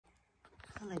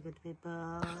Hello good people,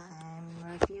 I'm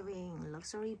reviewing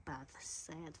luxury bath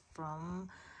set from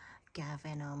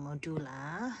GAVENO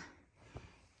MODULA.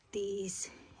 This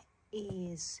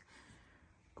is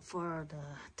for the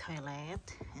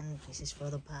toilet and this is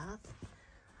for the bath.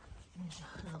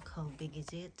 Look how big is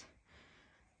it.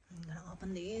 I'm gonna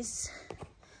open this.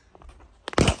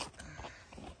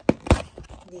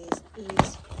 This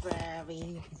is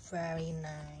very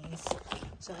nice.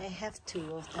 So I have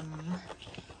two of them.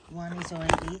 One is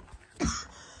already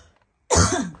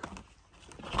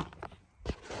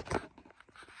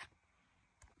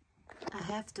I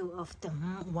have two of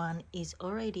them. One is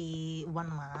already 1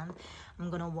 month. I'm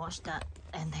gonna wash that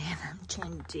and then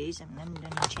change this, and then I'm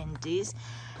gonna change this.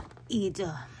 It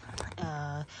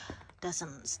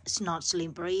it's not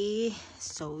slippery,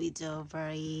 so it's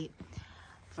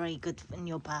very good in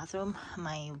your bathroom.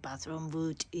 My bathroom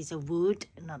wood is a wood,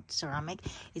 not ceramic.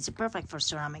 It's perfect for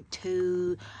ceramic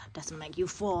too. Doesn't make you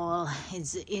fall.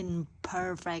 It's in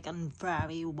perfect and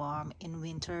very warm in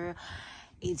winter.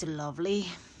 It's lovely.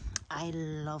 I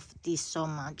love this so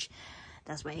much.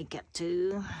 That's why I get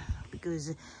two,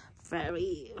 because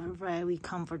very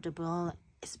comfortable,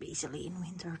 especially in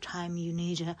winter time. You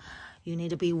need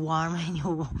to be warm in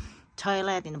your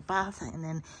toilet, in the bath, and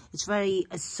then it's very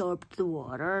absorb the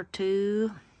water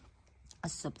too.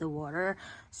 Absorb the water.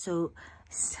 So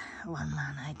 1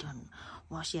 month I don't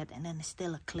wash yet, and then it's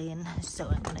still clean. So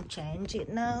I'm gonna change it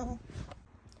now.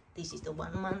 This is the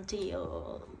 1 month here.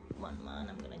 1 month.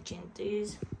 I'm gonna change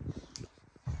this.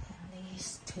 And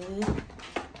these two.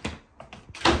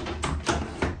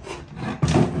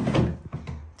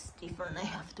 It's different. I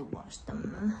have to wash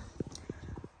them.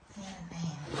 And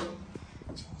then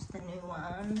change the new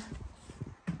one.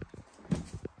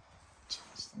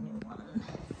 Change the new one.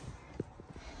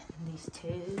 And these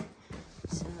two.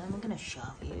 So I'm gonna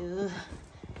show you.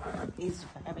 It's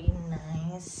very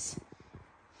nice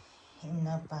in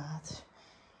the bath.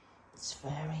 It's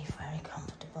very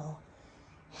comfortable.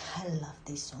 I love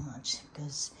this so much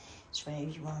because it's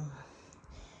very warm.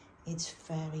 It's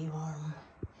very warm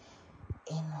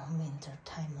in winter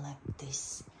time like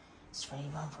this. It's very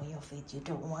warm for your feet. You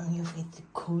don't want your feet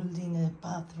cold in a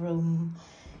bathroom,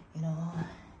 you know.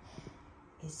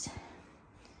 It's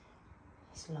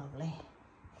lovely.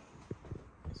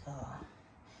 So I'm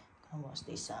gonna wash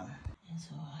this on. And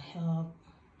so I hope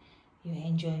you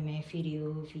enjoy my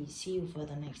video. We see you for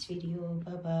the next video.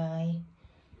 Bye bye.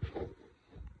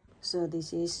 So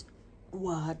this is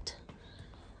what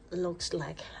looks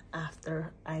like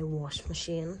after I wash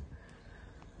machine.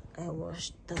 I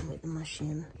washed them with the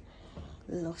machine.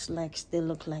 Still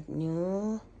look like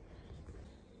new.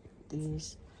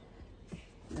 This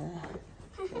there.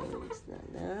 So it's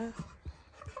not there.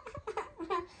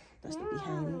 That's the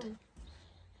behind.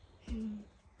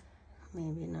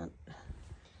 Maybe not.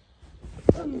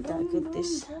 That good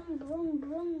this,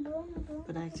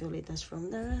 but actually that's from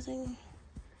there, I think.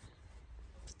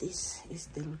 This is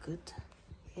still good.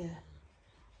 Yeah,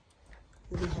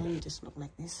 behind just look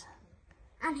like this.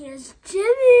 And here's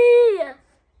Jimmy.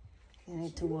 You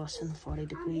need to wash in 40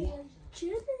 degree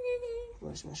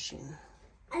wash machine.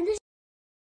 And this